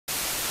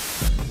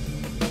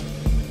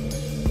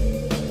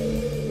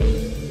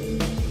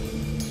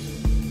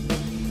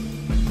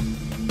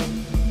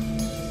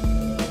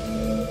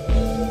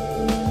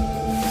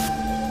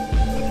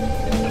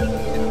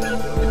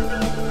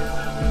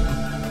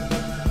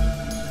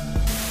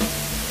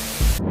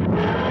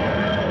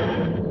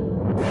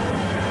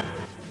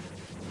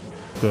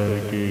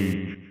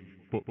Dedicated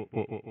for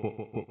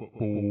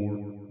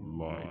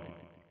life.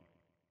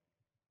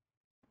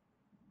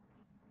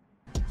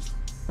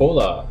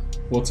 Hola,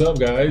 what's up,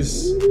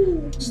 guys?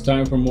 It's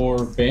time for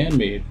more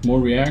Band-Maid,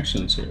 more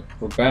reactions here.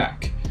 We're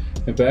back,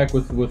 and back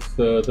with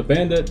the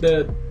band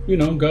that you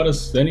know got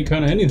us any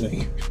kind of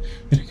anything,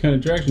 any kind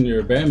of traction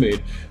here,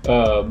 Band-Maid.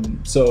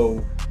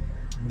 So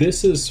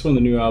this is from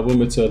the new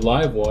album. It's a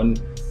live one,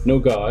 No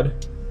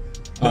God.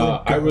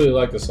 I really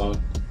like the song.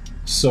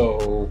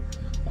 So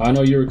I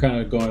know you were kind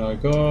of going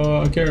like,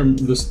 oh, I can't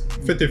remember this.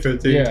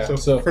 50-50. Yeah.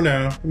 So for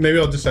now, maybe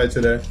I'll decide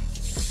today.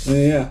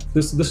 yeah,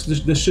 this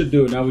should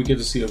do it. Now we get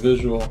to see a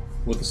visual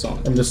with the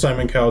song. I'm the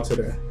Simon Cowell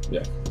today.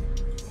 Yeah.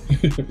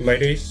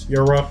 Ladies,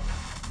 you're up.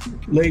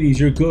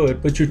 Ladies, you're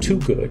good, but you're too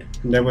good.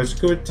 That was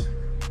good.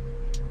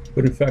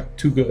 But in fact,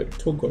 too good.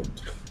 Too good.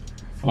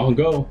 On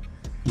go.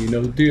 You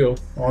know the deal.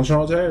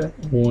 Enchanté.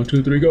 1,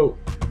 2, 3, go.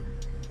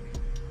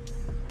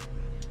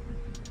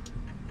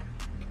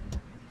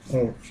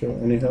 Oh shit!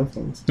 Any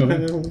headphones? Go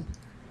ahead.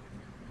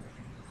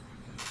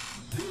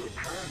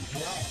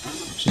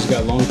 She's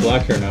got long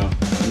black hair now.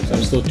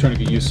 I'm still trying to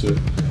get used to it.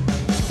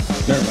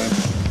 Never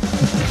mind.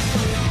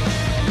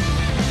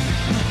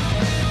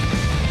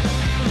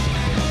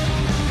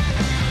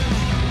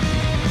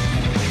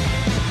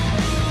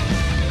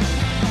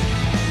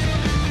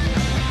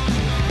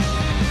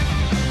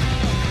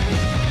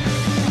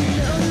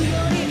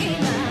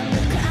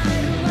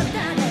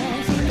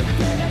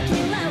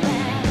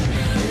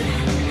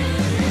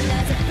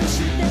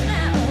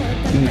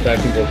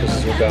 Backing vocals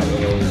is what got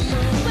me always.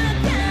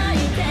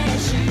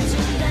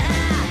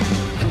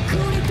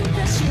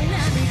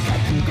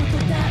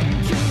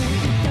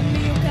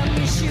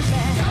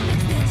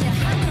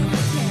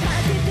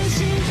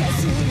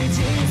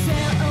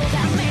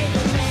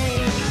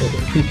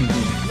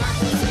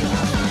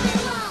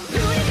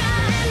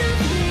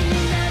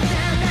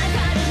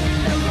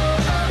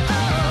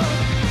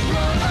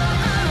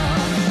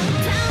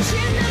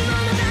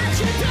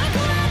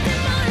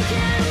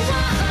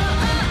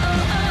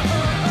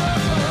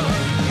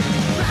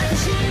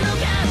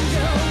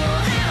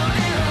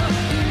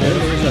 And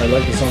the reason I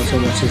like the song so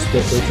much is the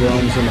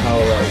drums and how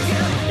like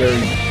very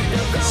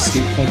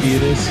skate punky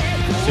it is.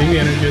 Seeing the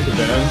energy of the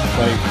band,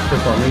 like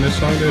performing this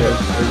song, dude,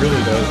 it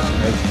really does.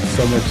 It's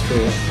so much to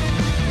it.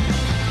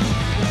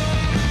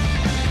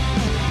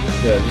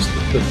 Yeah, just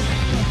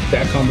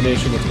that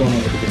combination, what's going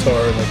on with the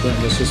guitar, and like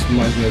this just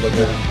reminds me of like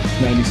a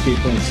 90s skate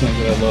punk song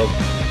that I love.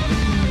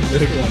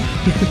 Pick one.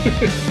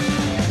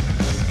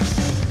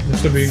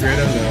 This would be great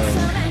on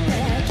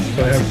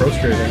so I have Pro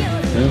Skater.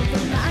 Yeah.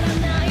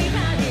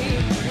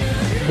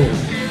 Cool.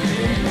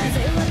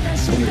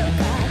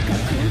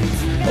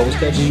 Always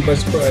catches you by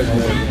surprise,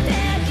 man.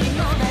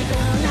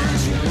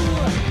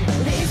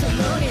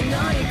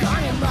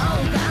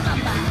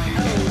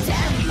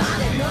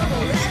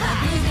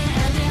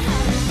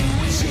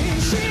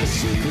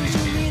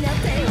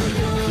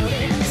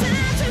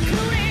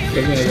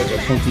 Definitely like a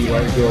funky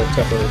white girl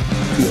type of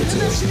feel to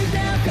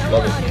it.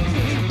 Love it.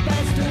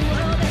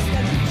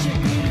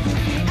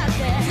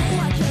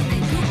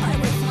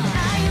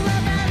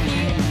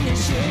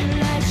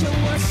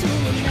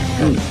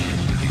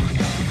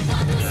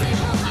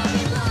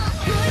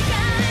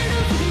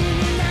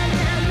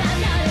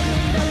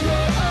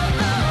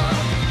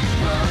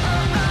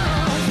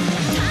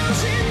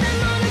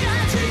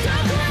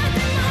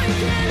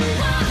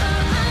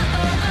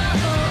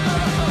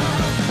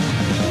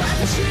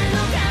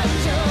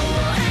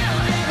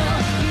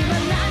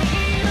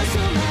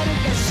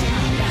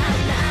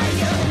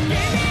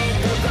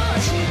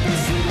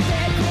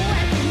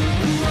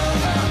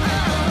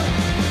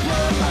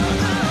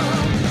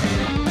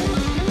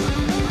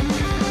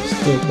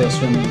 Still the best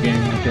run in the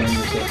game out there in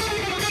this.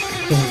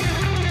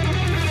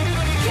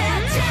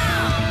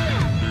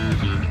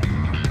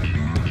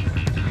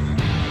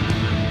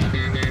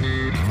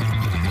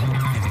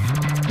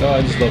 Oh,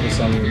 I just love this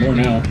song even more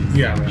now.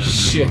 Yeah, man.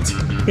 Shit.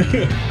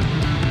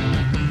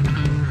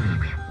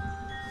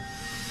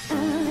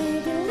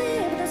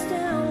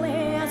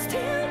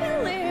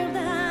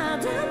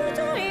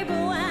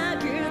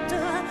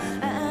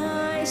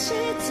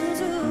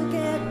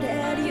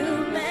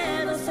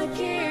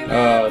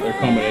 Their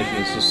combination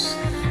is just.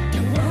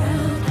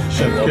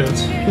 I love it.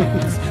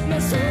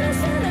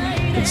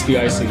 It's the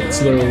icing.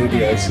 It's literally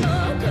the icing.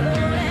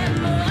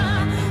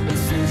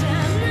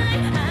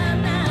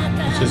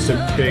 It's just a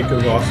cake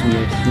of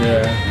awesomeness.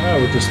 Yeah,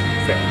 we're just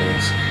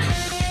fanboys.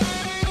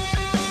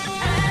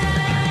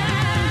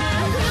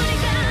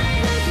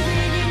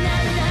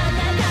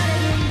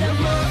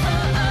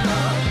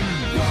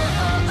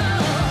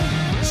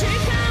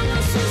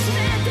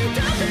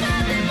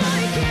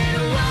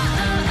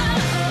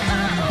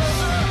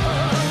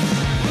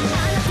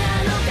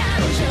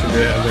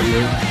 Yeah, the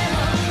new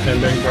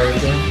headbang part of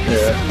it.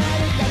 Yeah.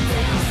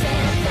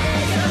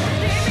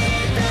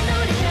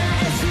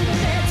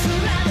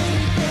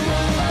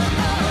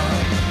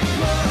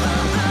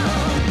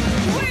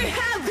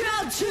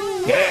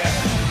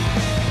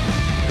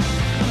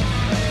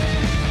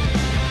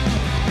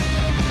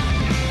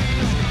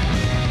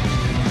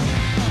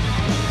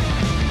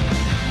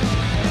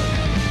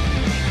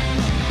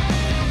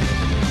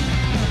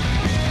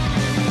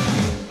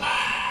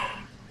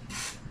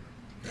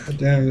 God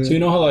damn it. So you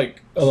know how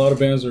like a lot of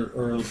bands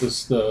are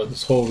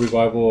this whole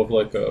revival of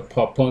like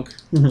pop punk,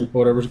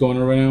 whatever's going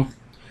on right now,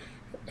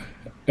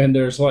 and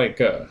there's like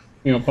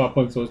pop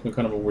punk's always been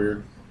kind of a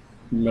weird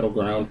middle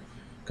ground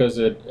because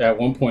at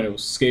one point it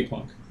was skate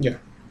punk,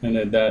 and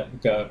then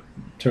that got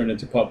turned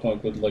into pop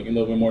punk with like a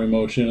little bit more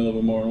emotion, a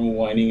little bit more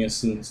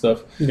whininess and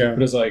stuff. Yeah,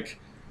 but it's like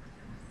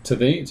to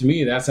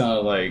me that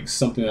sounded like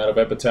something out of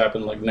Epitaph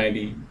in like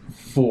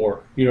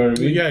 '94. You know what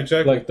I mean? Yeah,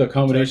 exactly. Like the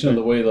combination of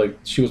the way like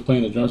she was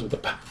playing the drums with the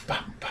pa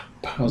pa pa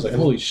pa. I was like,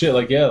 holy shit!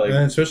 Like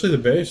and especially the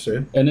bass,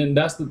 dude. And then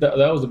that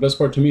was the best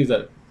part to me is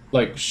that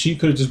like she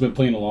could have just been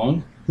playing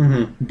along,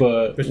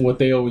 but what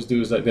they always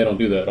do is like they don't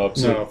do that.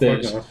 Obviously,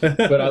 no.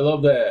 But I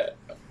love that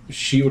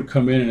she would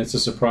come in and it's a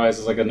surprise.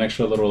 It's like an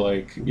extra little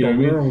like you know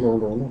what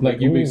I mean?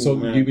 Like you'd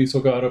be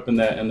so caught up in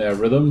that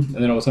rhythm, and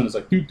then all of a sudden it's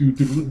like do do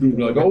do do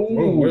do. Like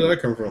where did that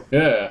come from?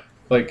 Yeah,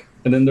 like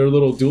and then their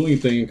little dueling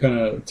thing kind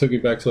of took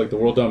it back to like the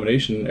world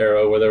domination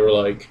era where they were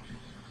like.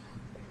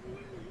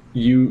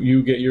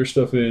 You get your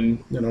stuff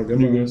in, and I'll get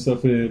my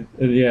stuff in,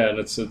 and and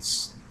it's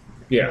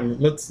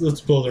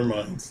let's blow their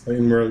minds,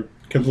 and we're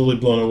completely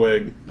blown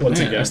away once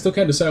again. I still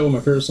can't decide what my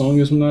favorite song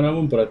is from that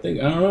album, but I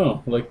don't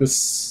know, like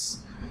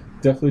this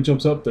definitely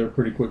jumps up there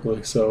pretty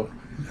quickly. So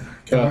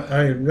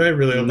I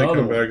really hope they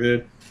come back,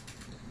 dude.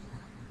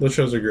 Those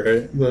shows are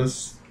great.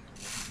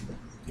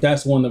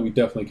 That's one that we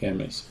definitely can't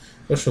miss.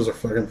 Those shows are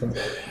fucking fun.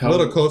 A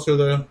little closer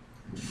though.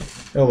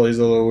 LA's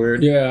a little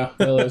weird. Yeah,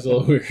 LA's a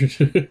little weird.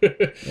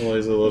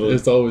 LA's a little.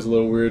 It's always a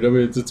little weird. I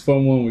mean, it's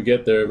fun when we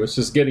get there, but it's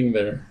just getting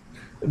there.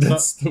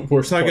 That's the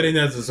worst. It's not getting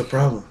there that's a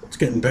problem. It's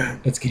getting back.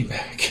 It's getting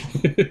back.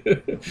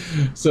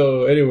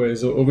 So,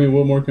 anyways, I mean,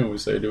 what more can we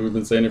say? Dude, we've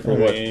been saying it for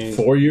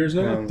 4 years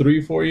now,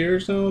 4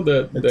 years now.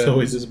 That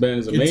this band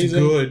is amazing. It's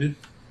good.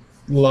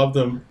 Love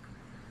them.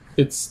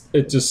 It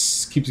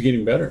just keeps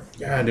getting better.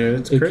 Yeah,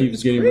 dude, it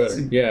keeps getting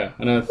better. Yeah,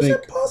 and I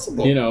think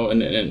possible.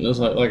 And it's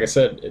like I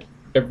said.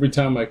 Every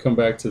time I come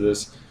back to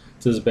this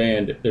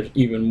band, there's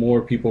even more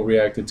people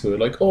reacting to it.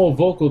 Like, oh,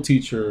 vocal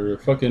teacher,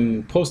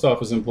 fucking post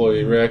office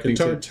employee reacting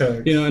to it.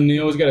 And you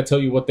always got to tell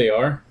you what they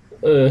are.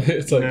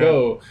 It's like,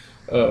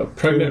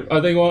 pregnant. I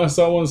think I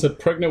saw one that said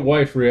pregnant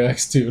wife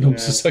reacts to, and I'm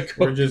just like,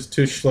 we're just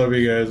two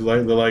schlubby guys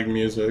that like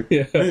music.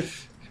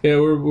 Yeah,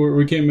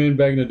 we came in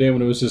back in the day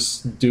when it was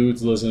just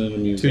dudes listening to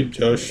music.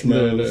 Two Josh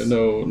schmoes.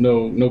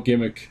 No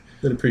gimmick.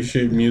 That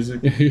appreciate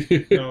music.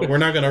 No, we're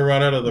not gonna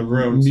run out of the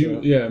room.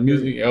 Yeah,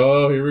 music.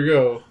 Oh, here we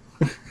go.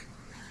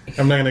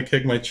 I'm not gonna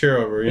kick my chair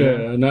over. You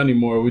know? Not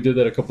anymore. We did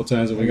that a couple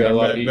times, and we got a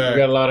lot of heat. We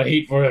got a lot of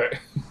heat for it.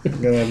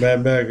 Got a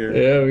bad back here.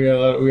 Yeah, we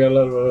got a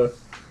lot of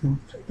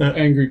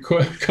angry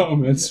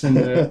comments from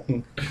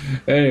that.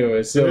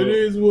 Anyway, so it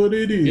is what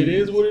it is. It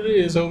is what it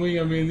is, homie.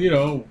 I mean,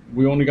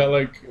 we only got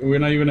we're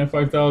not even at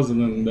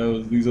 5,000,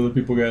 and these other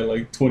people got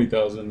like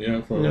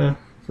 20,000.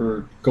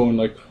 For going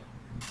like.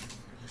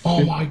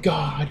 Oh my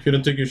God! If you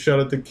don't take your shot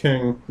at the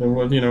king, then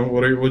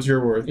what's your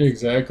worth?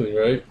 Exactly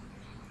right.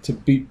 To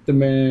beat the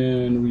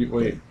man,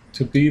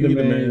 to be the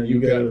man,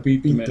 you gotta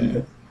beat the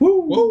man.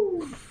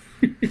 Woo!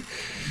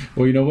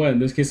 Well, you know what? In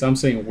this case, I'm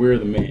saying we're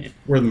the man.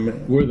 We're the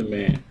man. We're the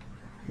man.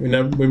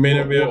 We may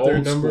not be up there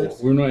in numbers.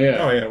 We're not. Yeah.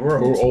 Oh yeah,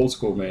 we're old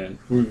school, man.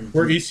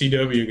 We're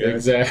ECW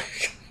guys.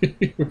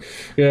 Exactly.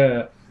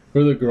 Yeah.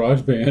 We're the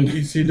garage band.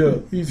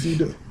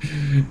 ECW.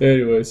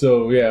 Anyway,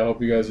 so I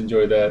hope you guys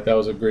enjoyed that. That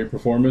was a great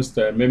performance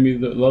that made me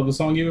love the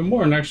song even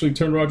more and actually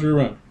turned Roger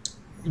around.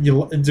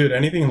 Dude,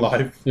 anything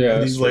live,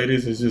 these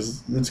ladies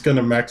is it's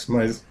gonna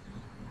maximize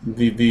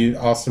the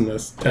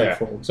awesomeness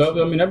tenfold. Yeah.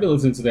 So I mean, I've been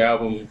listening to the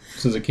album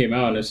since it came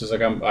out, and it's just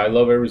like I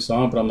love every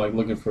song, but I'm like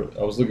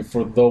I was looking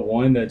for the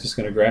one that's just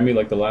gonna grab me,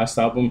 like the last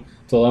album,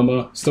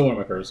 Dilemma, still one of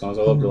my favorite songs.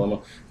 I love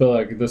Dilemma, but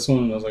like this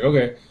one, I was like,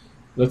 okay.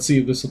 Let's see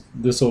if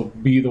this will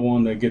be the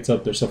one that gets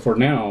up there. So for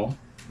now,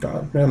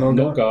 God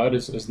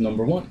is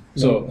number one.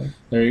 So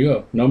there you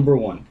go, number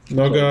one.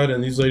 God,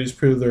 and these ladies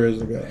prove there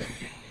is a God.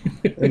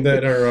 And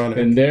that ironic.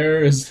 And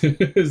there is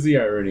the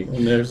irony.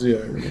 And there's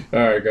the irony. All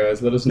right,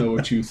 guys, let us know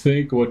what you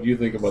think. What do you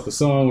think about the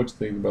song? What you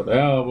think about the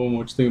album?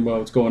 What you think about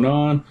what's going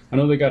on? I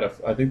know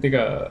I think they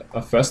got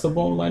a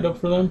festival lined up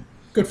for them.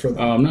 Good for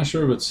them. I'm not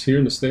sure if it's here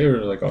in the States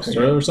or like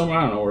Australia or somewhere.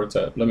 I don't know where it's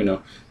at. Let me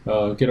know.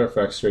 Get our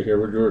facts straight here.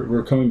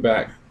 We're coming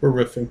back. We're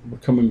riffing. We're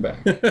coming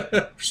back.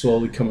 We're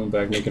slowly coming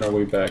back, making our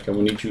way back, and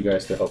we need you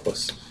guys to help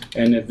us.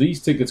 And if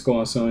these tickets go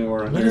on sale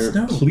anywhere on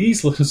here,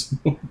 please let us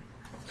know.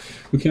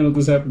 We can't let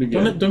this happen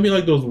again. Don't be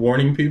like those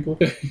warning people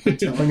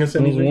telling us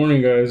anything. Those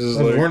warning guys just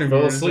fell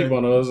guys, asleep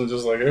on us and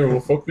just like, hey, well,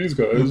 fuck these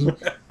guys.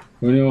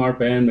 We know our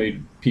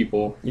Band-Maid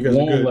people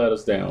won't let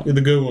us down. You're the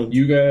good ones.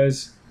 You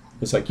guys,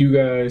 it's like you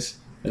guys.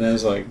 And then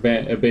it's like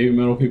baby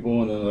metal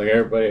people, and then like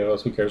everybody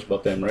else. Who cares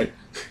about them, right?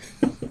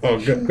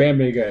 Oh, God.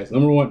 Band-Maid guys,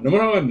 number one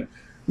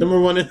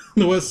in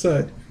the West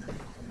Side.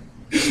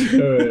 All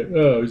right.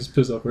 Oh, we just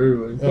piss off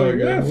everybody. Oh,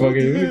 God. Fuck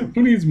it.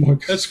 Who needs more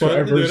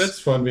subscribers? Fun. Dude,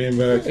 that's fun being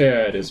back.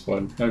 Yeah, it is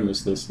fun. I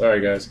miss this. All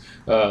right, guys.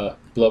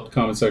 Blow up the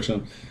comment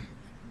section.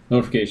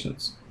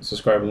 Notifications.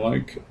 Subscribe and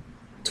like.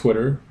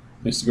 Twitter,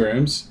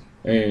 Instagrams.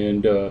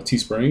 and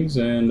Teesprings,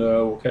 and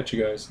we'll catch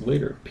you guys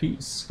later.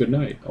 Peace, good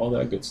night, all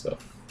that good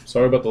stuff.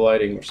 Sorry about the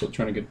lighting. We're still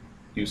trying to get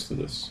used to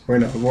this. We're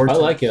not. I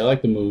like it. I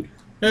like the mood.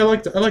 Yeah, I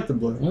like the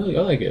blue.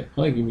 I like it.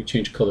 I like it. We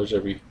change colors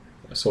every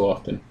so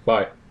often.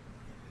 Bye.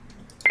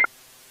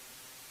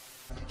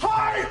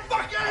 Hi,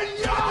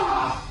 fucking yo!